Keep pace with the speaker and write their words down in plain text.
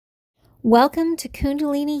Welcome to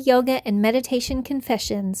Kundalini Yoga and Meditation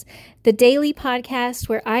Confessions, the daily podcast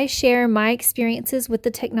where I share my experiences with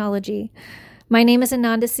the technology. My name is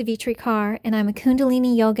Ananda Savitrikar, and I'm a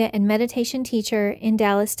Kundalini Yoga and Meditation teacher in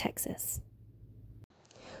Dallas, Texas.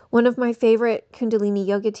 One of my favorite Kundalini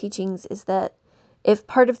Yoga teachings is that if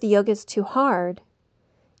part of the yoga is too hard,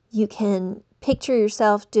 you can picture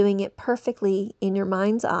yourself doing it perfectly in your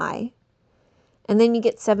mind's eye, and then you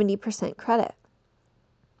get 70% credit.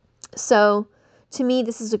 So, to me,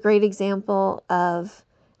 this is a great example of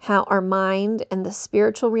how our mind and the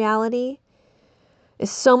spiritual reality is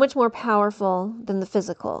so much more powerful than the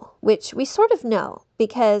physical, which we sort of know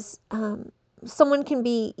because someone can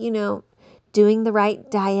be, doing the right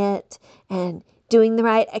diet and doing the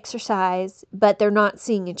right exercise, but they're not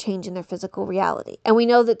seeing a change in their physical reality. And we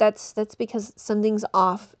know that that's because something's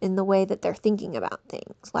off in the way that they're thinking about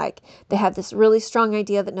things. Like they have this really strong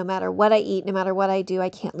idea that no matter what I eat, no matter what I do, I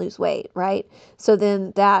can't lose weight, right? So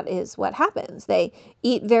then that is what happens. They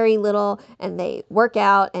eat very little and they work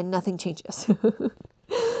out and nothing changes.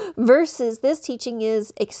 Versus this teaching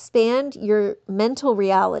is expand your mental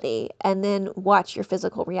reality and then watch your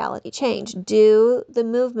physical reality change. Do the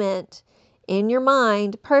movement in your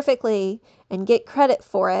mind perfectly and get credit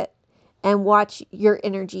for it and watch your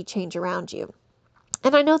energy change around you.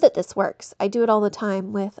 And I know that this works. I do it all the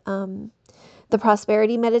time with the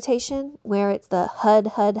prosperity meditation where it's the HUD,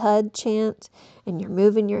 HUD, HUD chant and you're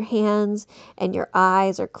moving your hands and your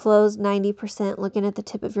eyes are closed 90% looking at the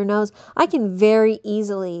tip of your nose. I can very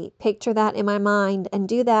easily picture that in my mind and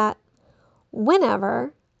do that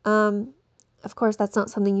whenever. Of course, that's not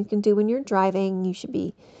something you can do when you're driving. You should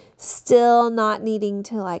be still not needing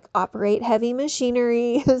to operate heavy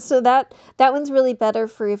machinery. So that one's really better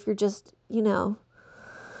for if you're just,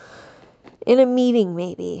 in a meeting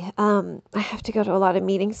maybe. I have to go to a lot of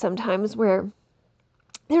meetings sometimes where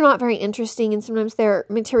they're not very interesting and sometimes they're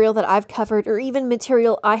material that I've covered or even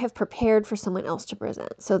material I have prepared for someone else to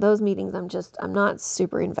present. So those meetings I'm not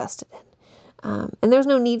super invested in. And there's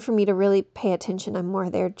no need for me to really pay attention. I'm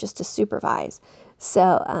more there just to supervise.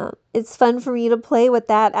 So it's fun for me to play with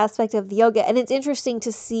that aspect of the yoga. And it's interesting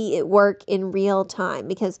to see it work in real time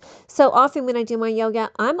because so often when I do my yoga,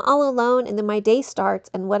 I'm all alone and then my day starts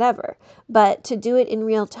and whatever. But to do it in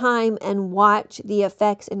real time and watch the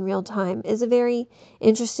effects in real time is a very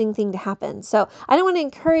interesting thing to happen. So I don't want to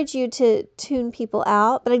encourage you to tune people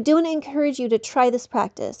out, but I do want to encourage you to try this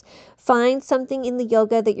practice. Find something in the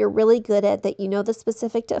yoga that you're really good at, that you know the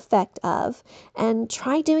specific effect of, and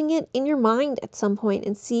try doing it in your mind at some point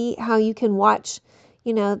and see how you can watch,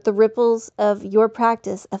 the ripples of your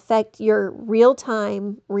practice affect your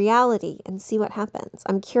real-time reality and see what happens.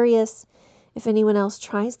 I'm curious if anyone else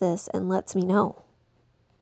tries this and lets me know.